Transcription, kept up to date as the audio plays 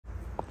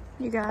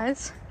You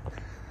guys,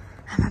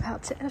 I'm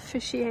about to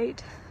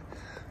officiate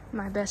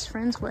my best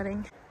friend's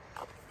wedding.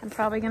 I'm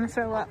probably gonna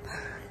throw up.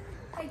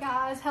 Hey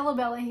guys, Hello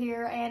Bella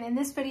here, and in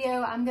this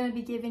video I'm going to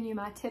be giving you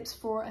my tips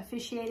for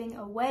officiating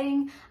a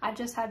wedding. I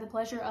just had the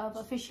pleasure of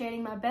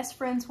officiating my best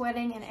friend's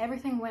wedding and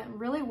everything went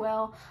really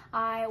well.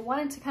 I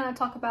wanted to kind of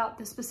talk about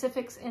the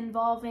specifics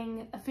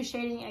involving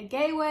officiating a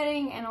gay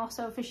wedding and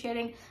also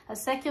officiating a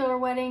secular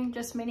wedding,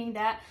 just meaning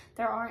that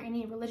there aren't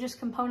any religious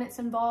components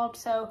involved.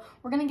 So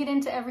we're going to get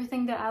into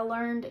everything that I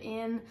learned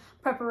in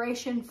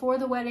preparation for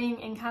the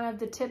wedding and kind of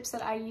the tips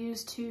that I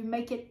used to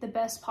make it the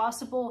best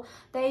possible.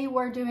 They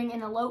were doing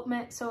an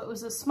elopement, so it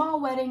was a small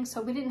wedding,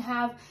 so we didn't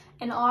have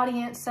an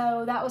audience,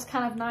 so that was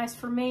kind of nice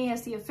for me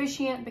as the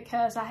officiant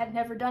because I had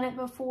never done it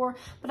before.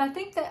 But I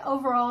think that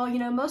overall, you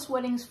know, most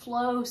weddings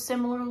flow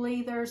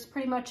similarly. There's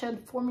pretty much a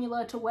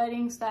formula to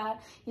weddings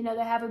that, you know,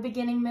 they have a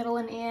beginning, middle,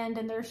 and end,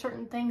 and there are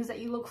certain things that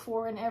you look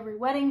for in every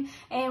wedding,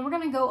 and we're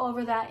going to go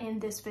over that in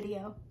this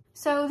video.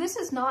 So this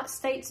is not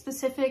state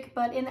specific,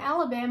 but in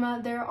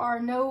Alabama, there are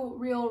no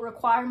real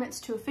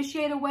requirements to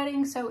officiate a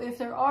wedding. So if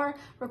there are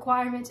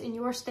requirements in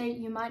your state,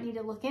 you might need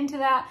to look into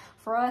that.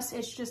 For us,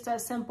 it's just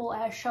as simple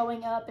as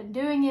showing up and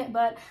doing it,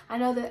 but I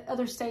know that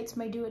other states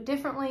may do it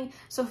differently.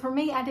 So for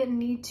me, I didn't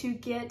need to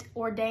get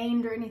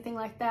ordained or anything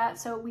like that,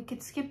 so we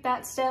could skip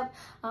that step,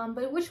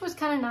 but which was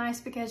kind of nice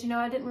because, you know,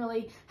 I didn't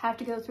really have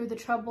to go through the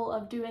trouble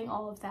of doing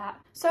all of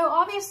that. So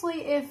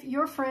obviously, if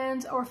your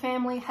friends or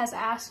family has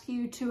asked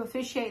you to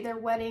officiate their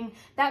wedding,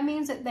 that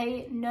means that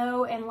they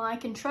know and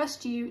like and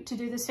trust you to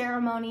do the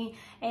ceremony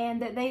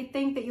and that they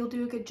think that you'll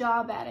do a good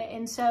job at it.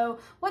 And so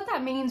what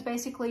that means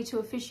basically to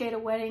officiate a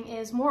wedding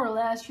is more or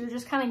less you're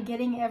just kind of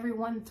getting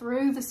everyone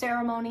through the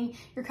ceremony.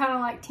 You're kind of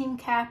like team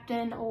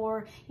captain,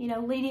 or, you know,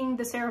 leading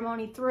the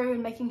ceremony through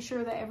and making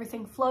sure that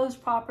everything flows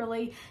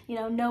properly, you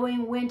know,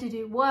 knowing when to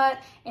do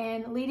what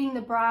and leading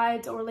the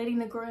brides or leading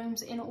the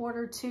grooms in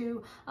order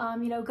to,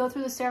 you know, go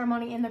through the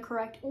ceremony in the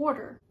correct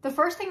order. The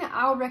first thing that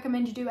I would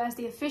recommend you do as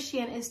the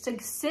officiant is to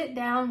sit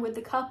down with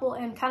the couple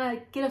and kind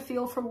of get a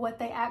feel for what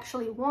they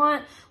actually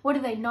want. What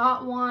do they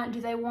not want? Do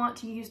they want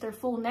to use their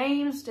full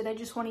names? Do they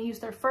just want to use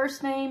their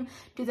first name?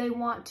 Do they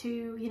want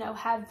to, you know,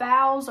 have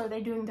vows? Are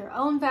they doing their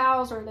own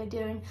vows? Or are they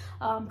doing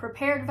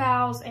prepared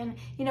vows? And,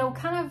 you know,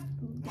 kind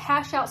of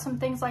hash out some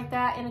things like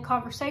that in a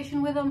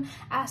conversation with them.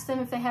 Ask them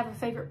if they have a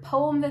favorite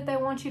poem that they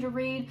want you to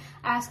read.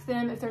 Ask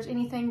them if there's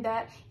anything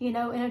that, you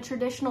know, in a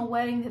traditional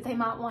wedding that they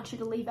might want you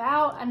to leave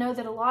out. I know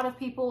that a lot of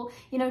people,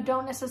 you know,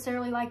 don't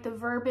necessarily like the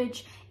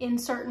verbiage in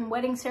certain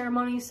wedding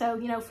ceremonies. So,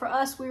 you know, for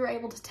us, we were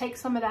able to take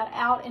some of that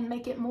out and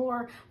make it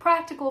more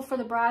practical for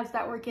the brides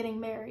that were getting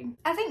married.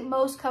 I think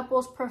most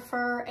couples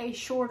prefer a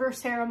shorter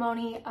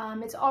ceremony.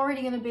 It's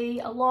already going to be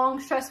a long,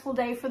 stressful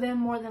day for them.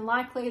 More than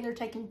likely, they're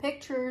taking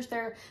pictures,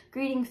 they're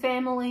greeting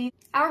family.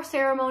 Our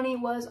ceremony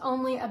was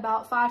only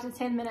about 5 to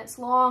 10 minutes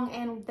long,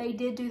 and they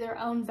did do their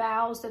own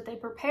vows that they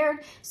prepared.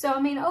 So,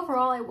 I mean,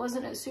 overall, it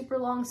wasn't a super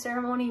long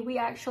ceremony. We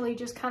actually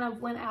just kind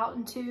of went out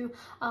into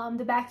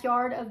the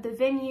backyard of the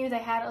venue. They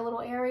had a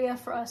little area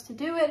for us to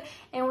do it,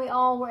 and we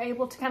all were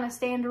able to kind of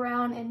stand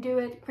around and do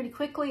it pretty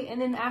quickly.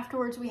 And then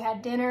afterwards, we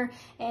had dinner,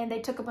 and they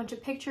took a bunch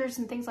of pictures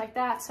and things like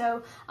that.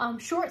 So,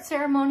 short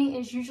ceremony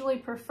is usually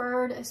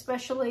preferred,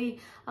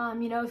 especially,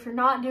 you know, if you're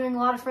not doing a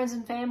lot of friends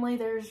and family,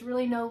 there's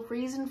really no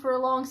reason for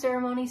a long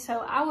ceremony.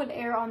 So I would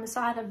err on the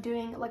side of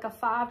doing like a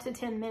 5 to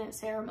 10 minute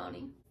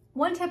ceremony.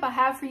 One tip I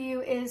have for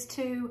you is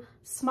to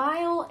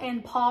smile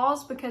and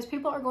pause, because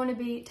people are going to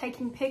be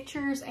taking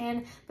pictures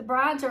and the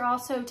brides are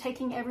also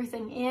taking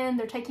everything in.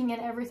 They're taking in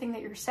everything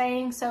that you're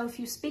saying. So if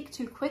you speak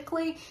too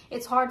quickly,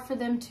 it's hard for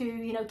them to,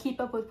 you know,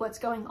 keep up with what's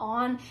going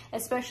on,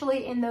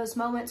 especially in those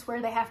moments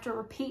where they have to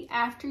repeat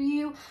after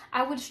you.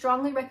 I would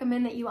strongly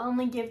recommend that you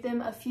only give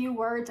them a few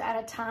words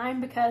at a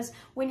time, because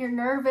when you're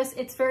nervous,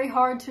 it's very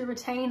hard to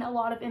retain a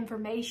lot of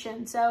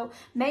information. So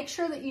make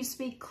sure that you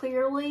speak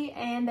clearly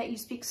and that you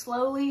speak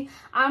slowly.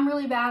 I'm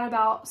really bad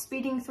about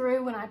speeding through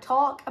when I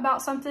talk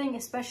about something,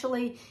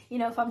 especially, you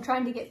know, if I'm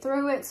trying to get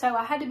through it. So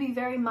I had to be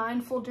very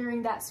mindful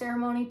during that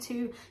ceremony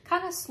to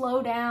kind of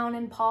slow down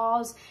and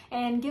pause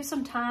and give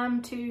some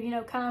time to, you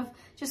know, kind of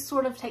just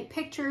sort of take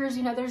pictures.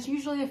 You know, there's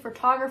usually a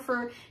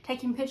photographer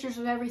taking pictures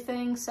of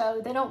everything,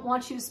 so they don't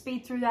want you to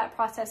speed through that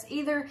process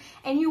either.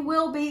 And you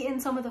will be in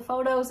some of the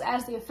photos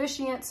as the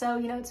officiant, so,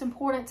 you know, it's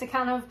important to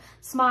kind of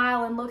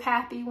smile and look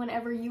happy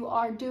whenever you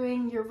are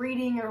doing your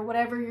reading or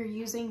whatever you're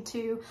using to,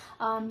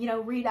 you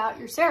know, read out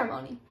your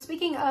ceremony.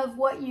 Speaking of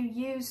what you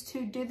use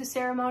to do the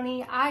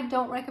ceremony, I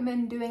don't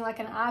recommend doing like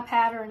an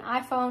iPad or an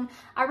iPhone.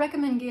 I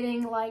recommend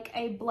getting like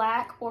a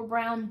black or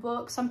brown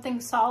book,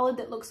 something solid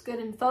that looks good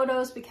in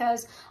photos,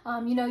 because,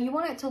 you know, you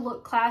want it to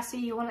look classy.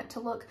 You want it to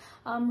look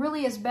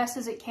really as best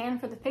as it can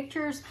for the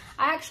pictures.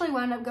 I actually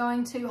wound up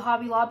going to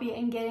Hobby Lobby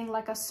and getting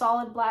like a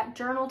solid black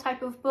journal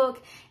type of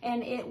book,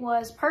 and it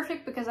was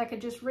perfect because I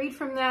could just read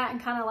from that and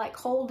kind of like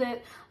hold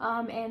it,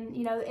 and,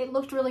 you know, it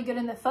looked really good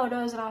in the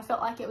photos, and I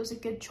felt like it was a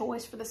good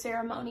choice for the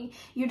ceremony. ceremony.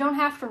 You don't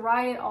have to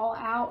write it all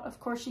out. Of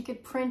course, you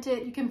could print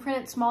it. You can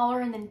print it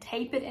smaller and then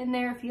tape it in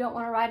there if you don't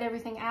want to write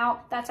everything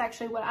out. That's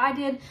actually what I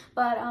did,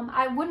 but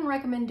I wouldn't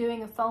recommend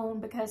doing a phone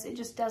because it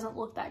just doesn't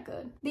look that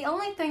good. The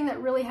only thing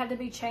that really had to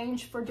be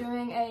changed for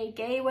doing a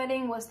gay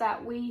wedding was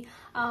that we,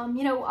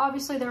 you know,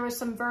 obviously there was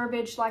some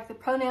verbiage like the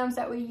pronouns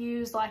that we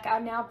used, like I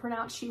now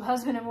pronounce you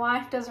husband and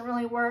wife doesn't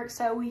really work.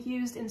 So we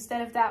used,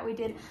 instead of that, we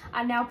did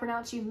I now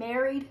pronounce you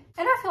married.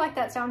 And I feel like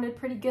that sounded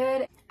pretty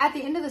good. At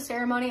the end of the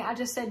ceremony, I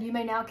just said you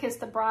may now kiss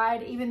the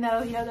bride, even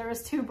though, you know, there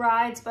was 2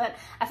 brides, but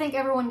I think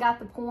everyone got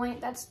the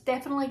point. That's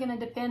definitely going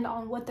to depend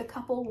on what the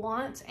couple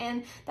wants.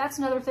 And that's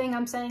another thing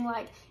I'm saying,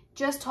 like,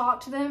 just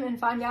talk to them and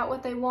find out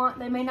what they want.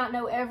 They may not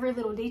know every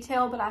little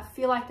detail, but I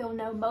feel like they'll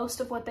know most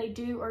of what they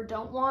do or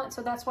don't want.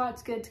 So that's why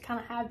it's good to kind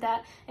of have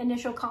that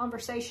initial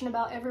conversation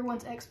about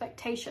everyone's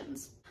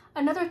expectations.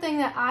 Another thing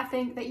that I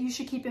think that you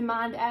should keep in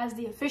mind as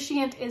the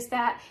officiant is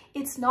that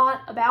it's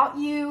not about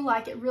you.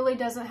 Like, it really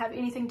doesn't have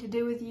anything to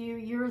do with you.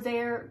 You're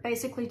there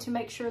basically to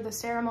make sure the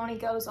ceremony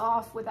goes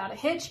off without a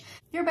hitch.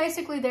 You're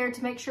basically there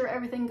to make sure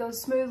everything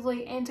goes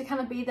smoothly and to kind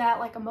of be that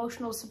like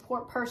emotional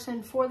support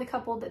person for the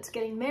couple that's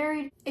getting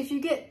married. If you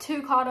get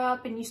too caught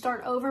up and you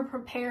start over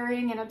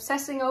preparing and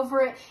obsessing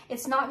over it,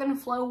 it's not going to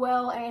flow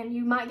well and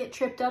you might get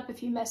tripped up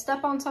if you messed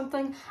up on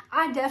something.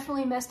 I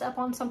definitely messed up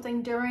on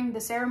something during the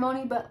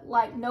ceremony, but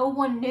like no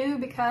one knew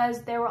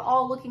because they were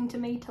all looking to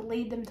me to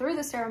lead them through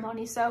the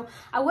ceremony. So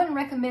I wouldn't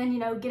recommend, you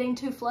know, getting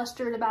too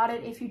flustered about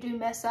it if you do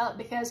mess up,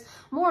 because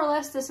more or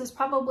less this is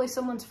probably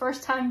someone's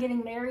first time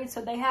getting married,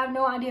 so they have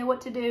no idea what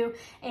to do,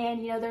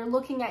 and you know, they're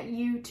looking at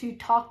you to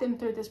talk them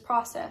through this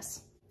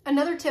process.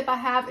 Another tip I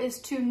have is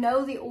to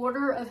know the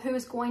order of who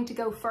is going to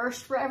go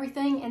first for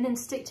everything and then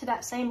stick to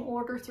that same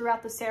order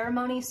throughout the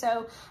ceremony.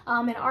 So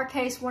in our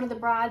case, one of the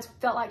brides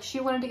felt like she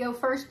wanted to go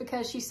first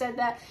because she said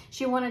that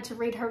she wanted to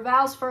read her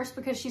vows first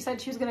because she said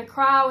she was going to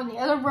cry when the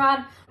other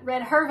bride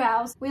read her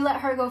vows. We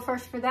let her go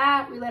first for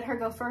that. We let her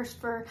go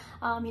first for,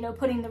 you know,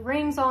 putting the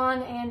rings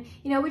on, and,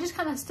 you know, we just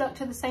kind of stuck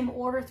to the same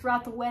order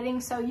throughout the wedding.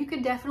 So you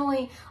could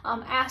definitely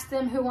ask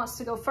them who wants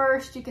to go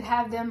first. You could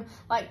have them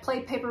like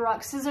play paper,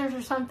 rock, scissors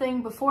or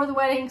something before the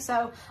wedding.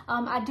 So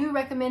I do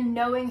recommend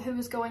knowing who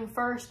is going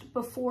first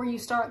before you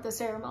start the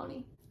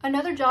ceremony.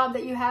 Another job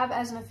that you have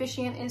as an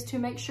officiant is to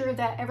make sure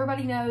that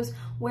everybody knows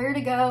where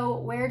to go,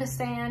 where to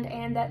stand,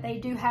 and that they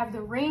do have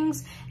the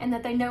rings and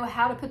that they know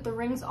how to put the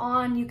rings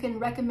on. You can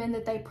recommend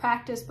that they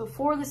practice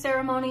before the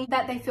ceremony,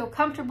 that they feel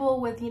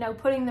comfortable with, you know,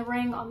 putting the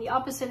ring on the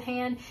opposite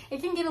hand.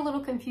 It can get a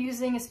little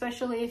confusing,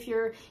 especially if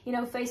you're, you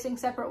know, facing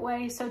separate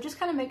ways. So just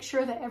kind of make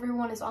sure that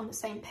everyone is on the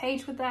same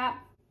page with that.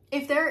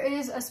 If there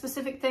is a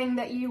specific thing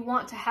that you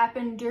want to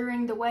happen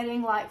during the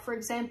wedding, like for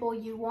example,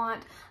 you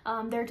want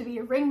there to be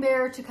a ring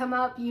bearer to come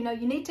up, you know,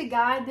 you need to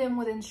guide them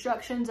with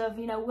instructions of,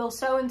 you know, will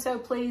so-and-so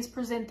please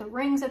present the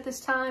rings at this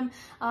time.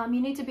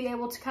 You need to be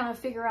able to kind of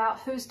figure out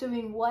who's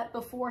doing what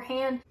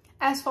beforehand.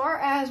 As far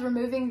as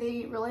removing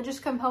the religious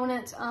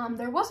components,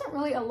 there wasn't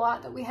really a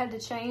lot that we had to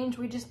change.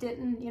 We just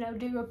didn't, you know,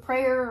 do a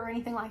prayer or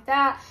anything like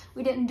that.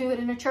 We didn't do it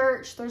in a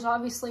church. There's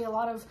obviously a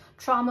lot of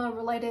trauma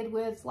related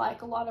with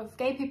like a lot of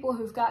gay people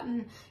who've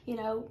gotten, you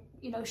know,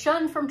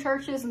 shunned from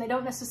churches, and they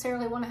don't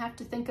necessarily want to have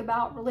to think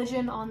about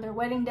religion on their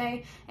wedding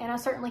day, and I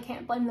certainly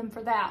can't blame them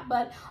for that.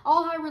 But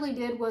all I really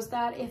did was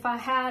that if I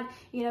had,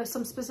 you know,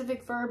 some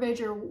specific verbiage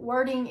or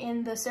wording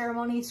in the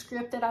ceremony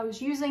script that I was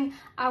using,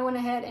 I went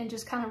ahead and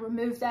just kind of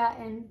removed that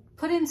and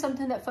put in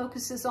something that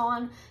focuses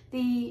on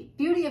the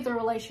beauty of the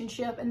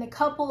relationship and the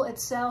couple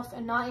itself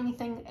and not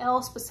anything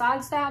else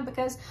besides that,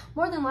 because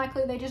more than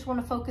likely they just want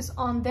to focus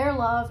on their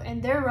love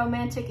and their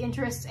romantic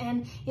interests.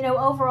 And, you know,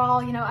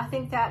 overall, you know, I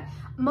think that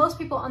most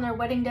people on their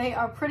wedding day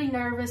are pretty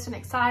nervous and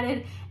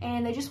excited,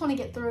 and they just want to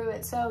get through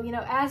it. So, you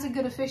know, as a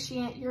good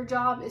officiant, your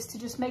job is to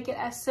just make it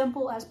as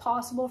simple as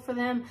possible for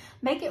them.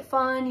 Make it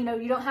fun. You know,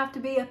 you don't have to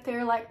be up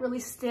there like really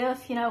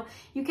stiff. You know,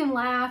 you can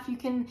laugh, you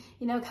can,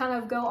 you know, kind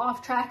of go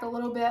off track a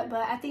little bit.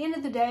 But at the end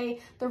of the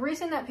day, the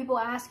reason that people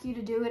ask you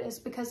to do it is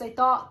because they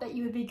thought that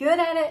you would be good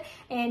at it.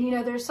 And, you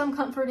know, there's some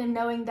comfort in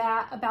knowing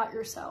that about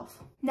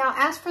yourself. Now,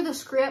 as for the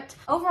script,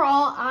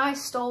 overall, I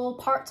stole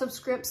parts of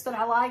scripts that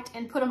I liked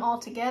and put them all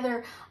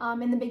together.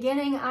 In the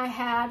beginning, I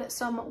had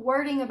some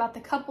wording about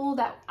the couple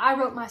that I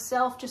wrote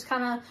myself, just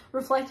kind of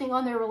reflecting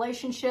on their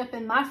relationship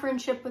and my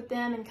friendship with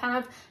them and kind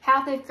of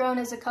how they've grown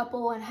as a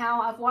couple and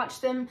how I've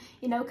watched them,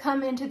 you know,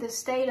 come into this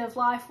state of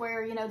life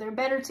where, you know, they're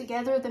better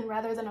together than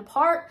rather than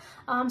apart.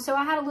 So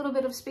I had a little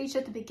bit of speech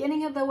at the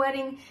beginning of the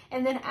wedding,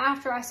 and then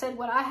after I said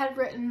what I had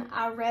written,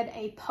 I read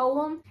a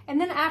poem. And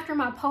then after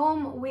my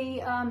poem, we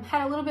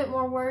had a little bit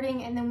more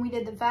wording, and then we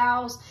did the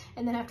vows.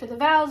 And then after the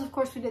vows, of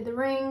course, we did the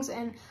rings.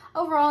 And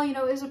overall, you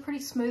know, it was a pretty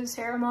smooth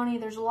ceremony.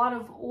 There's a lot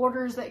of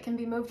orders that can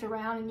be moved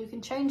around and you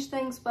can change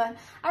things, but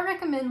I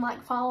recommend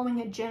like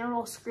following a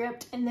general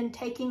script and then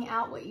taking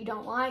out what you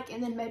don't like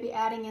and then maybe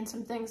adding in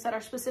some things that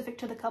are specific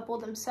to the couple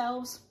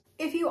themselves.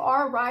 If you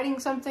are writing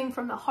something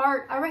from the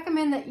heart, I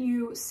recommend that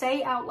you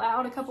say out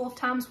loud a couple of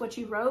times what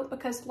you wrote,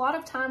 because a lot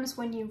of times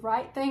when you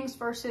write things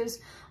versus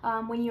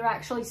when you're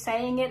actually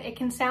saying it, it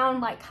can sound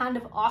like kind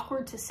of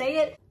awkward to say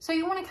it. So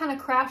you want to kind of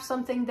craft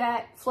something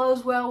that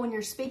flows well when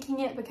you're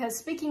speaking it, because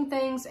speaking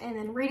things and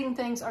then reading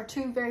things are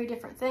two very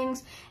different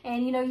things.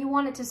 And you know, you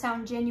want it to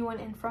sound genuine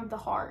and from the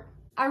heart.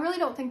 I really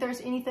don't think there's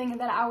anything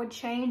that I would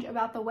change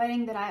about the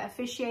wedding that I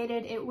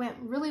officiated. It went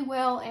really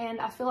well, and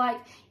I feel like,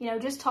 you know,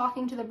 just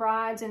talking to the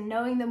brides and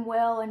knowing them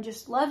well and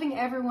just loving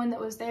everyone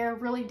that was there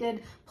really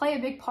did play a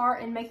big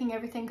part in making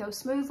everything go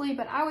smoothly.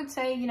 But I would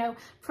say, you know,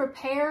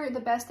 prepare the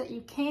best that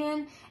you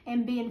can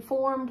and be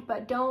informed,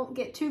 but don't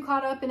get too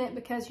caught up in it,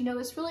 because, you know,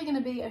 it's really going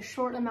to be a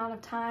short amount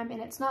of time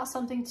and it's not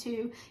something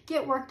to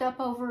get worked up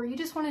over. You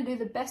just want to do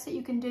the best that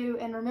you can do,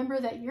 and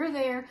remember that you're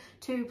there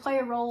to play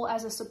a role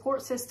as a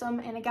support system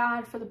and a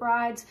guide for the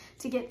brides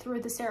to get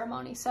through the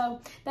ceremony. So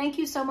thank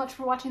you so much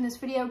for watching this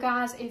video,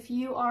 guys. If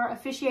you are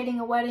officiating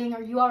a wedding,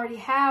 or you already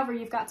have, or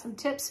you've got some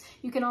tips,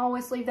 you can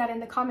always leave that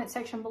in the comment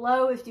section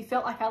below. If you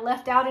felt like I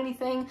left out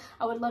anything,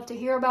 I would love to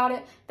hear about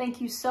it.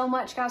 Thank you so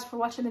much, guys, for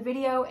watching the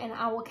video, and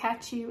I will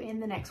catch you in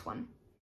the next one.